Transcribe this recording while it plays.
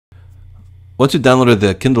Once you downloaded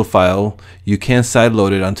the Kindle file, you can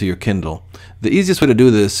sideload it onto your Kindle. The easiest way to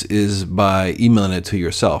do this is by emailing it to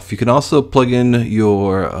yourself. You can also plug in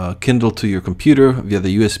your Kindle to your computer via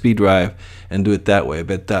the USB drive and do it that way.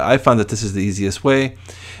 But I found that this is the easiest way.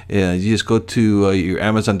 You just go to your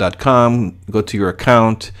Amazon.com, go to your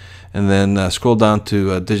account, and then scroll down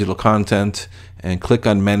to digital content and click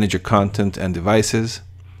on Manage Your Content and Devices.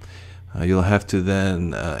 You'll have to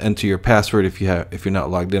then enter your password if you're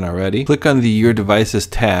not logged in already. Click on the Your Devices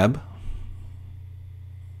tab,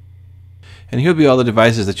 and here will be all the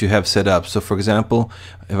devices that you have set up. So for example,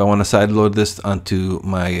 if I want to sideload this onto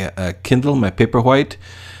my Kindle, my Paperwhite,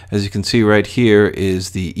 as you can see right here is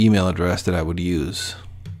the email address that I would use.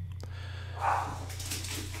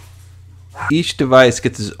 Each device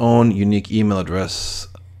gets its own unique email address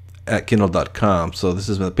at Kindle.com. So this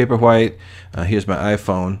is my Paperwhite, here's my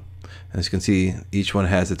iPhone. As you can see, each one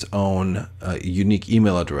has its own unique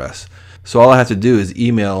email address. So all I have to do is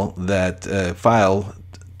email that file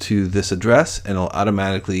to this address, and it'll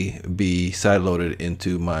automatically be sideloaded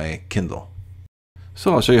into my Kindle.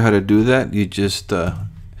 So I'll show you how to do that. You just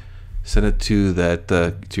send it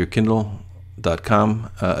to your Kindle.com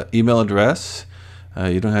email address.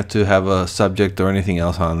 You don't have to have a subject or anything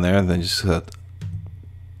else on there. Then just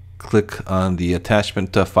click on the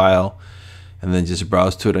attachment file, and then just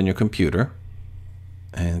browse to it on your computer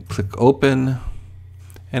and click open.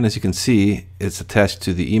 And as you can see, it's attached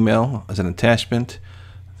to the email as an attachment.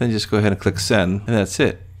 Then just go ahead and click send, and that's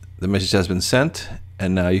it. The message has been sent,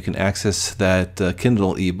 and now you can access that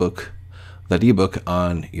Kindle ebook,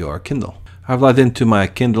 on your Kindle. I've logged into my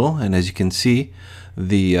Kindle, and as you can see,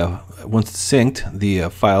 once it's synced,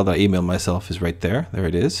 the file that I emailed myself is right there. There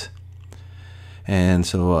it is. And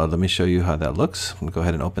so let me show you how that looks. I'm going to go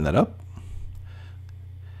ahead and open that up.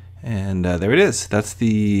 And there it is. That's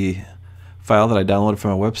the file that I downloaded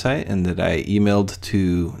from my website and that I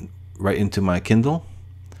emailed right into my Kindle.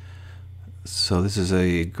 So this is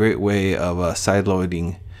a great way of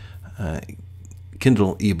sideloading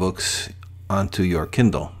Kindle ebooks onto your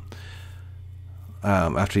Kindle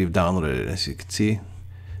after you've downloaded it. As you can see,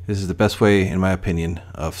 this is the best way, in my opinion,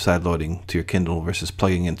 of sideloading to your Kindle versus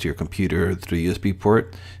plugging into your computer through a USB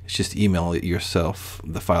port. It's just email it yourself,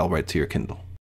 the file right to your Kindle.